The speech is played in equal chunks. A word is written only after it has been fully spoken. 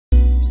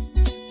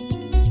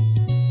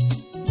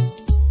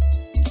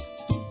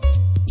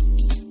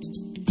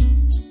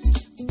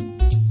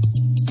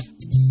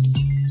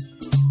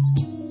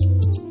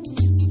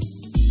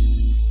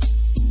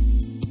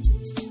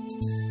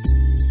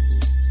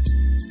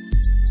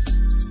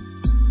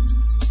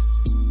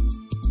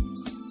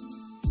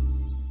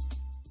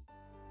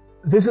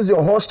This is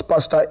your host,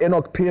 Pastor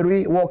Enoch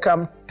Phiri.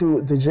 Welcome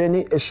to The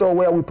Journey, a show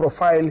where we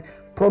profile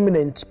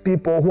prominent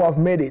people who have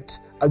made it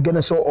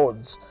against all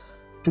odds.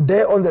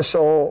 Today on the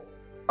show,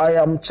 I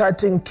am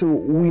chatting to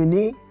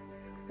Winnie,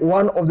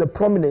 one of the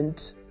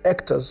prominent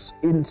actors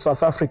in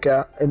South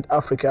Africa and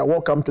Africa.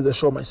 Welcome to the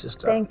show, my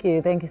sister. Thank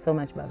you. Thank you so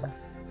much, Baba.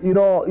 You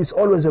know, it's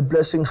always a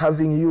blessing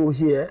having you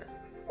here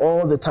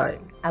all the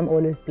time. I'm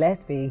always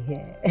blessed being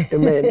here.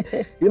 Amen.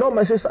 You know,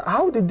 my sister,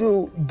 how did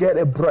you get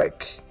a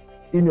break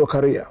in your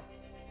career?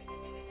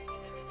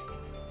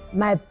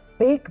 My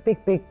big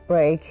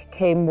break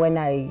came when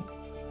I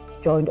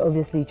joined,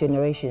 obviously,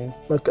 Generations.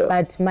 Okay.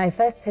 But my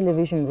first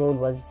television role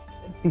was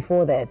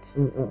before that.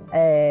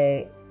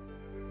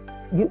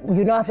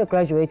 You know, after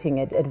graduating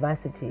at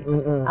varsity,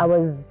 I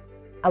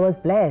was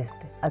blessed.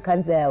 I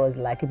can't say I was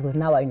lucky because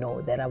now I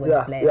know that I was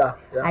blessed. Yeah.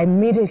 I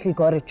immediately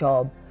got a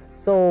job.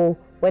 So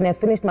when I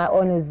finished my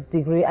honors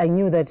degree, I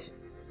knew that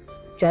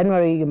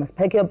January you must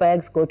pack your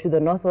bags, go to the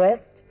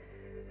Northwest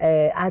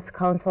Arts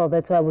Council.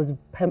 That's why I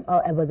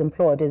was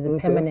employed as a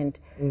permanent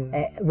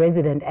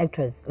resident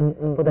actress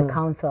for the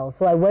council.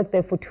 So I worked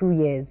there for 2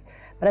 years.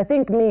 But I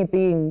think me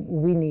being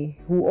Winnie,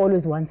 who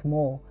always wants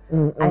more,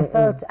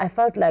 I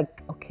felt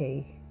like,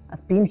 okay,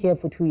 I've been here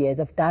for 2 years.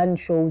 I've done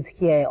shows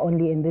here,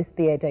 only in this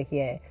theater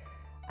here.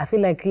 I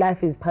feel like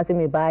life is passing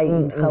me by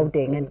in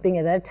Gauteng. And I think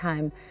at that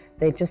time,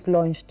 they just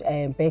launched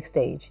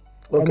Backstage.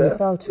 And we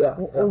felt,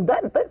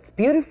 that's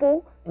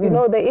beautiful. You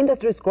know, the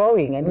industry is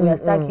growing and we are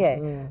stuck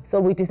here. So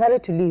we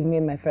decided to leave, me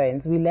and my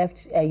friends. We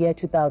left year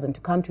 2000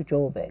 to come to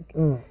Joburg.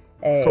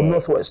 From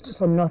Northwest?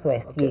 From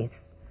Northwest,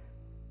 yes.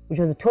 Which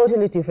was a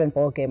totally different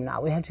ballgame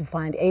now. We had to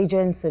find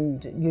agents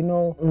and, you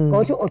know,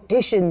 go to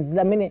auditions.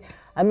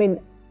 I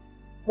mean,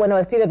 when I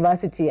was still at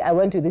varsity, I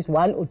went to this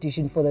one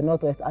audition for the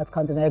Northwest Arts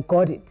Council and I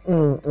got it.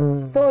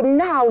 So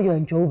now you're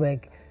in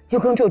Joburg.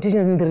 You're going to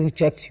auditions and they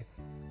reject you.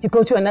 You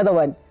go to another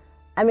one.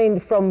 I mean,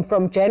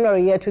 from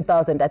January year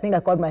 2000, I think I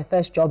got my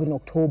first job in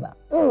October.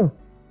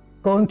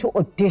 Going to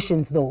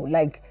auditions though,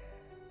 like,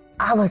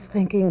 I was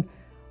thinking,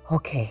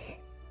 okay,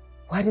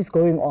 what is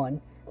going on?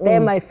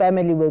 Then my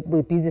family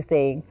were busy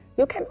saying,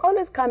 you can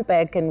always come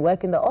back and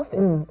work in the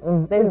office.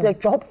 There's a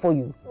job for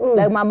you.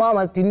 Like my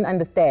mom didn't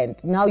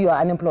understand. Now you are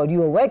unemployed. You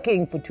were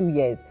working for 2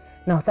 years.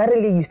 Now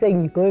suddenly you're saying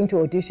you're going to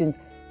auditions.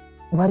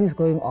 What is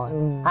going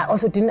on? I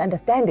also didn't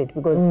understand it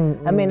because,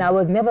 I mean, I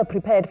was never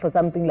prepared for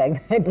something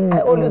like that.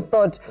 I always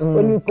thought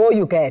when you go,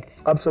 you get.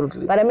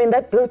 Absolutely. But I mean,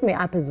 that built me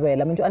up as well.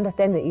 I mean, to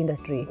understand the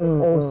industry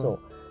also.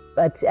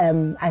 But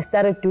I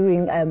started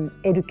doing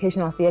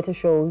educational theatre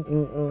shows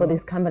for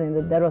this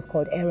company that was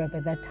called Arab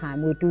at that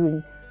time. We were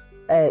doing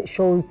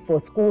shows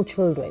for school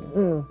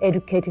children,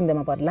 educating them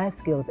about life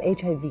skills,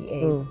 HIV,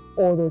 AIDS,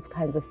 all those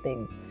kinds of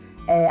things.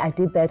 I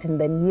did that,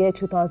 and then year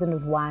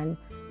 2001,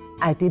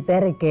 I did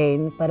that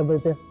again, but I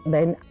was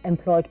then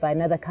employed by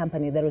another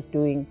company that was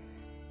doing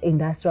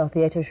industrial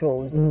theatre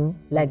shows,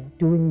 like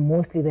doing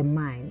mostly the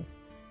mines.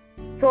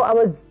 So I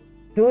was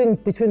doing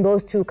between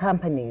those two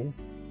companies,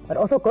 but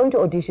also going to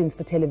auditions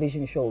for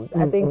television shows.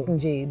 I think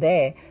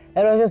that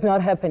was just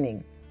not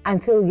happening.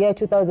 Until year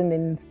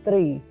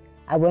 2003,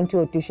 I went to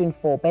audition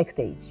for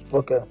Backstage.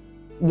 Okay.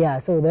 Yeah,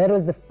 so that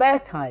was the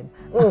first time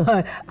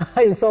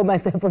I saw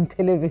myself on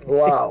television.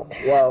 Wow.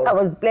 I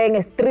was playing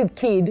a street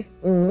kid,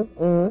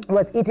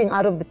 was eating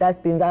out of the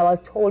dustbins. I was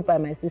told by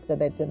my sister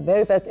that the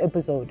very first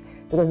episode,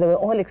 because they were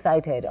all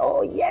excited.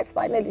 Oh yes,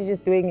 finally she's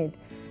doing it.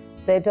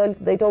 They told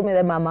me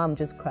that my mom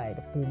just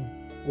cried. Boom.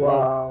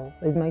 Wow.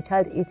 Was my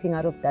child eating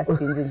out of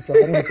dustbins in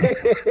Joburg?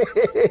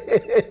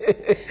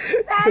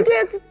 I had to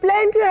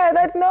explain to her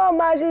that no,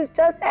 ma, she's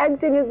just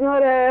acting, it's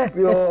not her.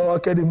 Yo, I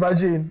can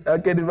imagine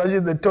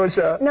the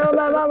torture. No,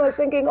 my mom was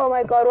thinking, oh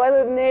my God, what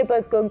are the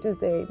neighbors going to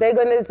say? They're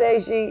going to say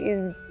she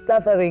is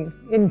suffering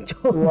in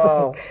Joburg.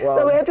 Wow.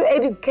 So we had to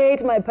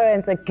educate my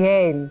parents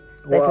again.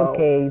 That's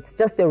okay, it's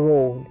just a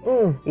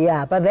role.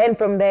 Yeah, but then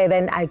from there,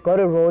 then I got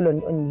a role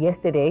on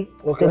Yesterday,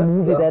 the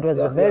movie that was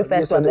the very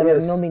first one that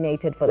was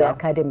nominated for the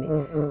Academy,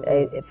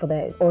 for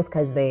the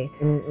Oscars there.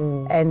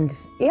 And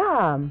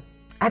yeah,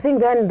 I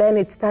think then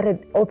it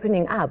started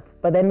opening up.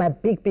 But then my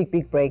big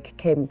break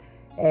came.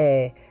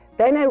 Then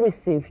I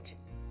received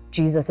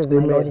Jesus as my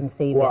Lord and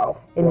Savior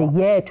in the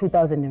year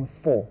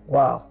 2004.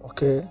 Wow,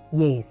 okay.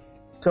 Yes.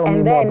 Tell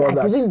me more about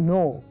that. I didn't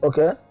know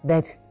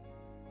that,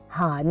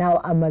 now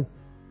I must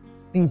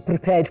be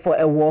prepared for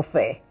a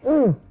warfare.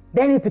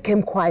 Then it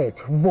became quiet.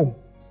 Boom.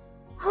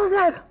 I was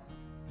like,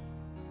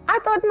 I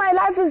thought my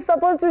life is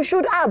supposed to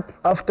shoot up.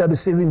 After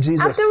receiving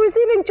Jesus. After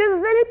receiving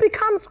Jesus, then it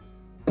becomes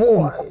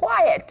boom,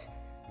 quiet.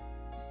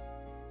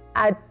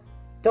 I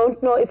don't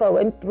know if I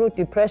went through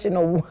depression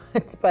or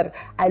what, but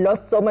I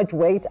lost so much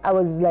weight. I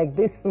was like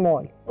this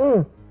small.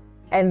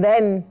 And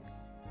then,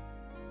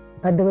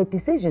 but there were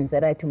decisions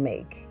that I had to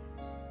make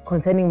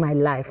concerning my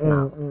life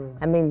now.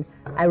 I mean,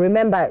 I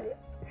remember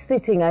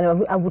sitting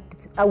and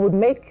I would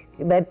make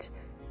that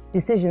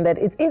decision that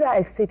it's either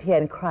I sit here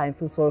and cry and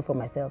feel sorry for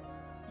myself,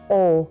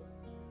 or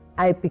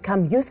I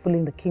become useful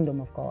in the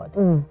kingdom of God.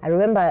 I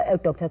remember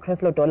Dr.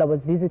 Creflo Dollar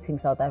was visiting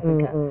South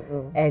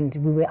Africa, and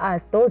we were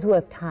asked, those who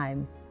have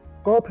time,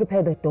 go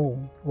prepare the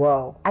dome.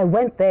 Wow. I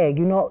went there,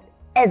 you know,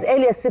 as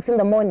early as 6 in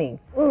the morning.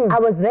 I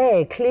was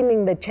there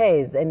cleaning the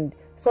chairs and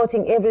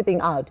sorting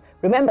everything out.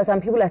 Remember, some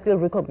people are still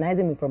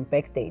recognizing me from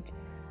backstage.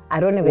 I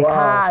don't have a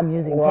car, I'm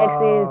using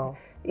taxis.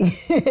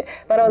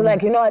 But I was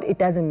like, you know what, it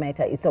doesn't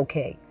matter, it's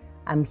okay.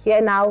 I'm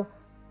here now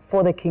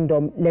for the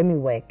kingdom, let me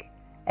work.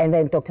 And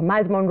then Dr.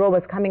 Miles Monroe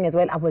was coming as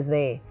well, I was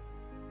there.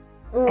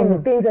 And the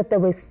things that they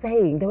were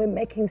saying, they were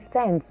making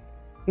sense.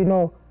 You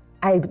know,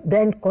 I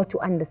then got to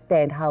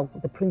understand how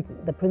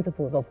the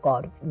principles of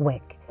God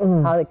work,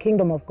 how the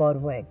kingdom of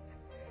God works.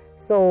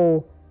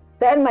 So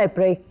then my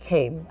break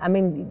came. I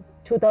mean,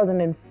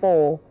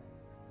 2004,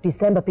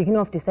 December, beginning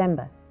of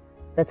December.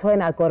 That's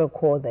when I got a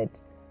call that,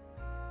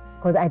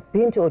 because I'd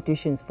been to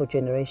auditions for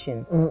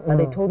generations, but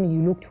they told me,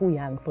 you look too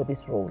young for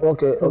this role.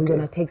 So we're going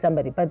to take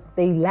somebody. But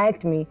they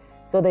liked me,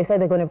 so they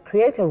said they're going to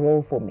create a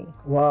role for me.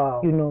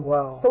 Wow. You know.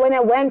 Wow. So when I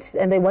went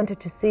and they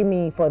wanted to see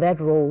me for that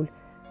role,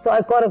 so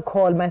I got a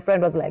call. My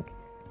friend was like,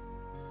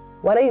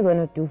 what are you going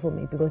to do for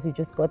me? Because you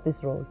just got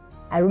this role.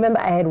 I remember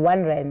I had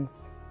 1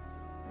 rands.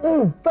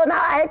 So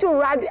now I had to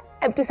run.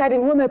 I'm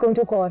deciding, who am I going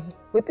to call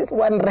with this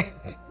 1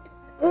 rand?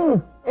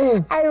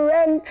 I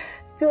ran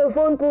to a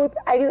phone booth.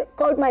 I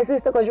called my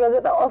sister because she was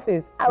at the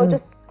office. I was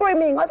just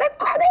screaming. I was like,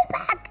 call me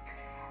back.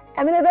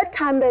 I mean, at that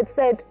time they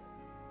said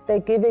they're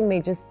giving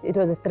me it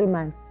was a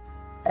 3-month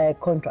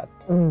contract.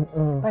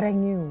 But I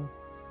knew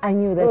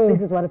that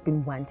this is what I've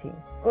been wanting.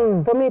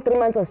 For me, 3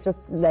 months was just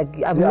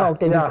like, I've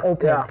knocked and it's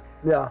opened.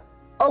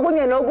 I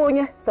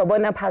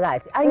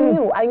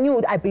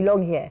knew I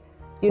belong here.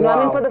 You know,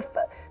 I mean, for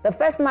the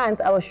first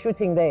month I was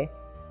shooting there,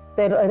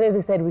 they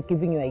already said, we're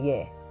giving you a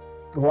year.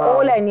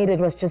 All I needed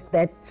was just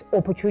that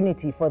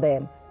opportunity for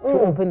them to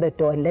open the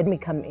door and let me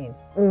come in.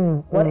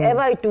 Whatever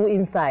I do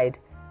inside,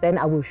 then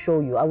I will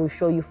show you. I will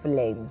show you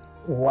flames.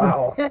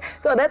 Wow.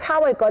 So that's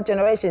how I got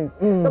Generations.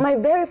 So my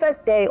very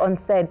first day on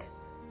set,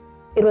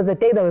 it was the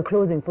day that we're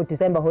closing for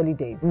December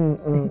holidays.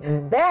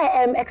 There I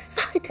am,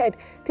 excited.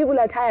 People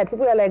are tired.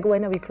 People are like,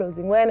 when are we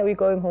closing? When are we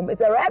going home?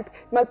 It's a wrap.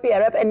 It must be a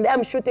wrap. And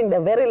I'm shooting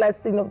the very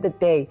last scene of the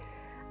day.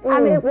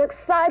 I'm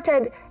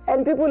excited,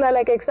 and people are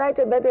like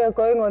excited that we are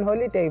going on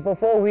holiday for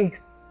 4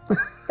 weeks.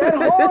 That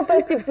whole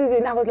festive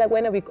season, I was like,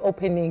 when are we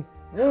opening?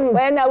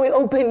 When are we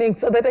opening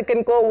so that I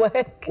can go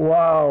work?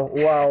 Wow.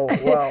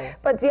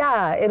 But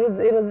yeah, it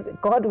was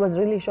God was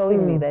really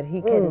showing me that He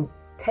can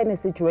turn a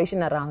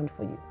situation around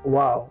for you.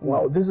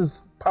 Wow. This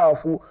is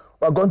powerful.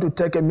 We're going to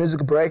take a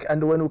music break,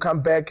 and when we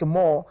come back,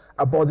 more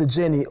about the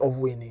journey of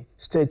Winnie.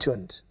 Stay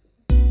tuned.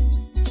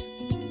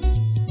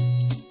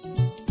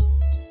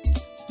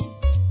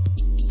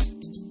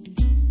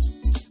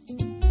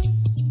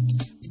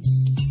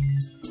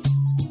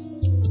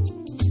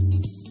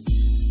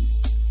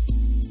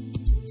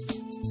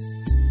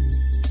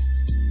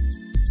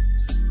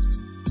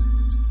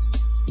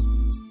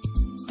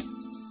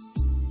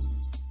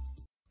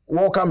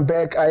 Welcome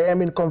back. I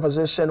am in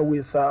conversation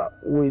with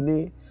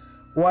Winnie.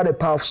 What a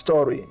powerful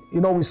story.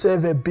 You know, we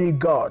serve a big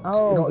God.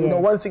 You know,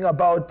 one thing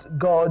about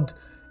God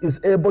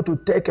is able to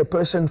take a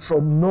person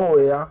from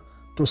nowhere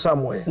to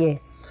somewhere.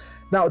 Yes.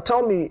 Now,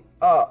 tell me,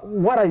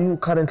 what are you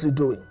currently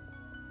doing?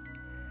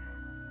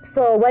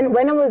 So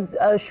when I was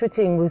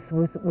shooting with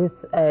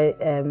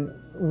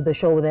the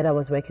show that I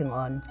was working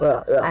on,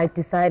 I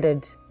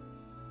decided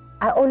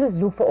I always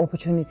look for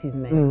opportunities,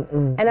 man.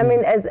 And I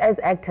mean, as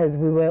actors,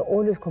 we were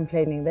always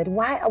complaining that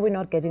why are we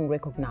not getting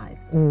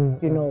recognized? You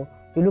know,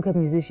 you look at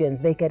musicians,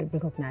 they get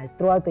recognized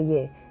throughout the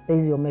year.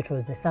 There's your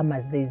Metros, the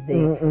Summers, there's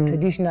the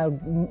traditional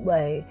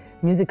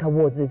music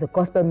awards, there's the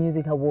gospel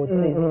music awards,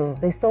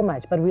 there's so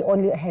much, but we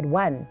only had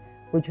one,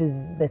 which was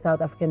the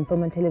South African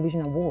Film and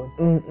Television Awards.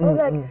 So I was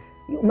like,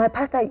 my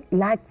pastor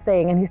liked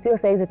saying, and he still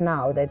says it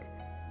now, that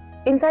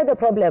inside the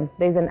problem,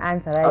 there's an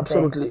answer right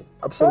Absolutely. there.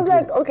 So I was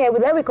like, okay,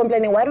 well, then we're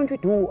complaining, why don't we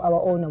do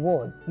our own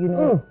awards? You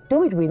know,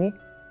 do it, Winnie.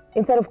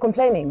 Instead of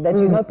complaining that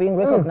you're not being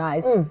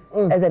recognized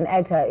as an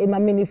actor. I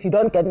mean, if you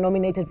don't get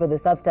nominated for the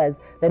SAFTAs,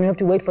 then you have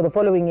to wait for the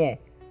following year.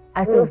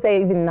 I still say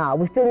even now,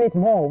 we still need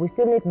more. We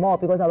still need more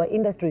because our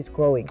industry is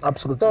growing.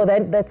 Absolutely. So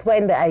that's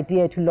when the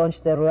idea to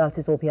launch the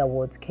Royalties OP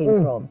Awards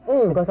came from.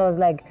 Because I was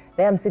like,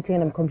 there I'm sitting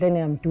and I'm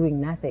complaining, I'm doing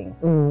nothing.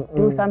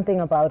 Do something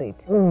about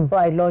it. So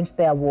I launched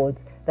the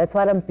awards. That's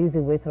what I'm busy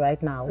with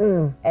right now.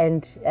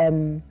 And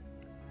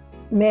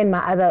me and my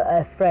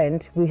other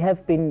friend, we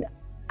have been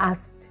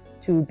asked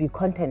to be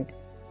content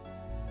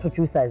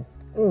producers.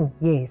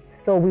 Yes.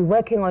 So we're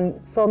working on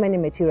so many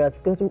materials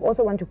because we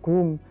also want to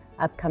groom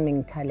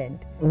upcoming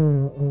talent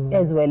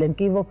as well and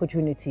give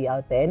opportunity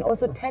out there and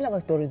also tell our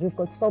stories. We've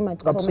got so many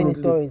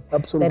stories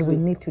that we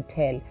need to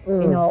tell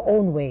in our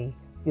own way,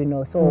 you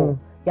know. So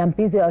yeah, I'm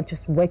busy on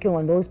just working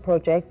on those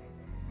projects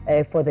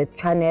for the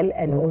channel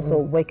and also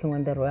working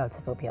on the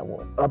Royalties OP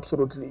Awards.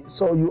 Absolutely.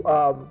 So you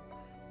are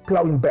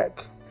plowing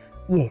back.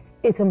 Yes,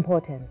 it's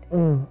important.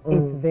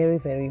 It's very,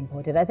 very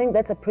important. I think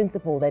that's a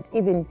principle that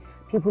even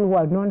people who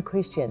are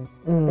non-Christians,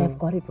 they've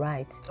got it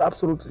right.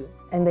 Absolutely.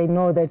 And they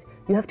know that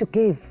you have to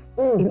give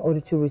in order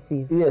to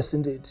receive. Yes,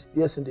 indeed.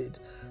 Yes, indeed.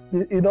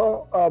 You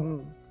know,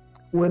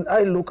 when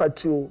I look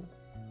at you,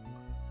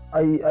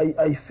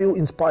 I feel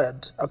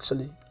inspired,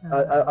 actually.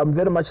 I'm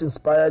very much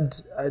inspired,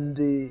 and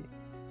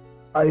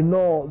I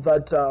know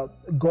that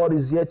God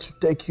is yet to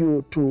take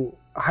you to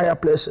higher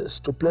places,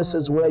 to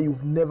places where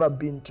you've never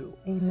been to.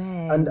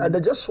 Amen. And I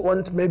just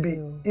want, maybe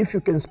if you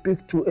can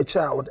speak to a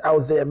child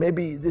out there,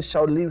 maybe this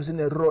child lives in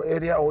a rural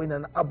area or in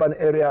an urban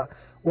area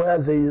where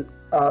there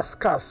are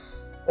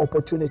scarce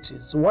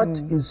opportunities.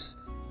 What is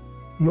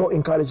your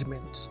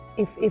encouragement?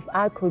 If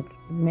I could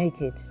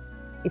make it,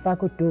 if I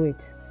could do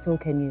it, so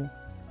can you.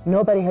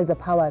 Nobody has the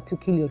power to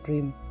kill your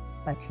dream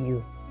but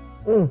you.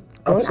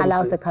 Don't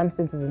allow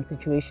circumstances and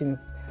situations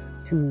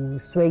to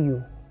sway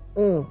you.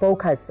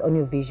 Focus on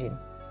your vision.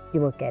 You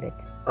will get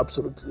it.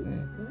 Absolutely.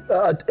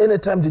 At any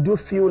time, did you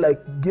feel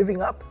like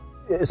giving up,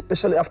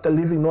 especially after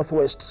leaving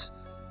Northwest,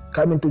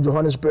 coming to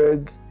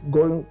Johannesburg,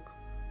 going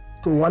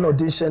to one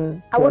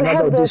audition, to I would another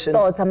have audition?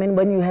 those thoughts. I mean,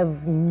 when you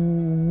have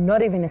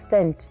not even a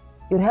cent,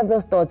 you'd have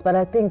those thoughts. But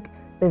I think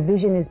the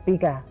vision is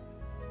bigger.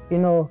 You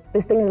know,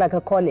 this thing is like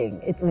a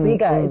calling. It's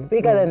bigger. It's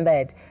bigger than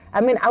that.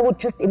 I mean, I would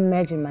just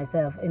imagine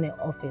myself in an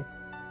office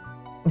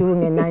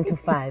doing a 9 to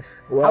 5.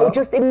 Wow. I would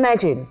just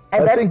imagine.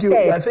 At I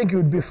think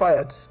you'd be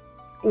fired.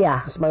 Yeah.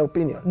 That's my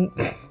opinion.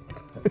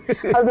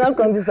 I was not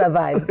going to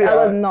survive. I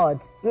was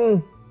not.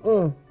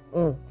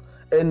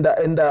 And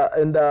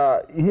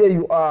here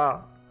you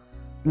are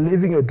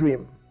living a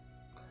dream.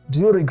 Do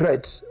you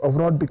regret of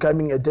not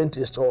becoming a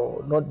dentist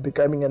or not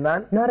becoming a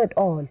nun? Not at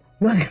all.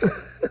 Not.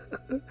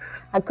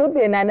 I could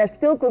be a nun. I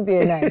still could be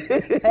a nun.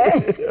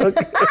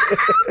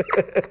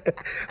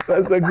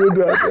 That's a good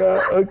one.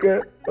 Yeah.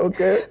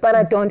 Okay. But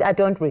I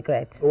don't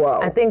regret. Wow.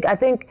 I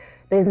think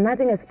there's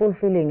nothing as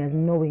fulfilling as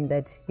knowing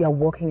that you are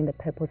walking in the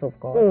purpose of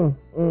God.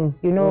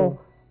 You know,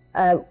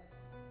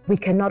 we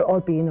cannot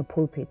all be in a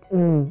pulpit,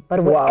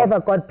 but wherever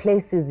God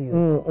places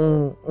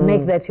you,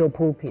 make that your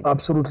pulpit.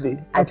 Absolutely.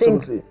 I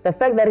think the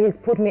fact that He's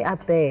put me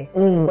up there,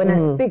 when I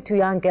speak to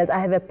young girls, I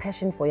have a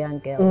passion for young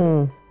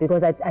girls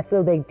because I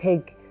feel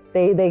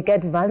they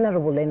get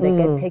vulnerable and they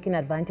get taken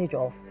advantage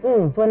of.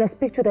 So when I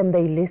speak to them,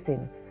 they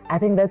listen. I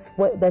think that's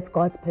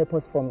God's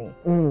purpose for me.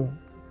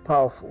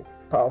 Powerful.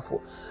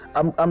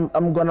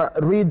 I'm gonna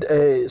read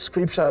a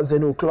scripture,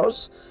 then we'll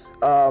close.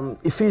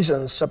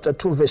 Ephesians chapter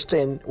 2 verse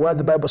 10, where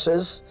the Bible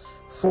says,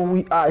 "For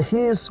we are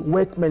His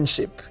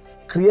workmanship,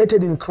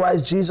 created in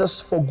Christ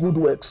Jesus for good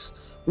works,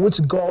 which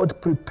God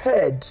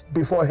prepared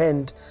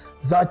beforehand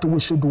that we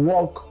should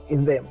walk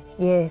in them."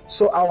 Yes.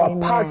 So our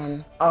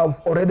paths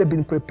have already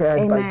been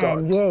prepared by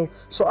God. Yes.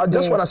 So I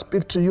just want to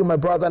speak to you, my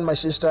brother and my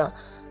sister,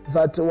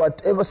 that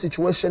whatever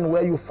situation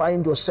where you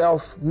find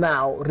yourself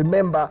now,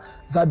 remember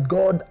that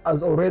God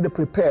has already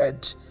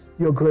prepared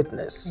your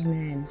greatness.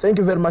 Amen. Thank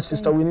you very much,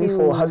 Sister Winnie,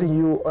 for having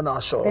you on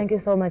our show. Thank you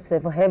so much, sir,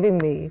 for having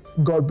me.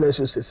 God bless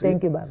you, Sissy.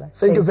 Thank you, Baba.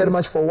 Thank you very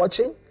much for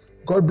watching.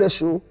 God bless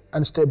you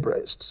and stay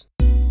blessed.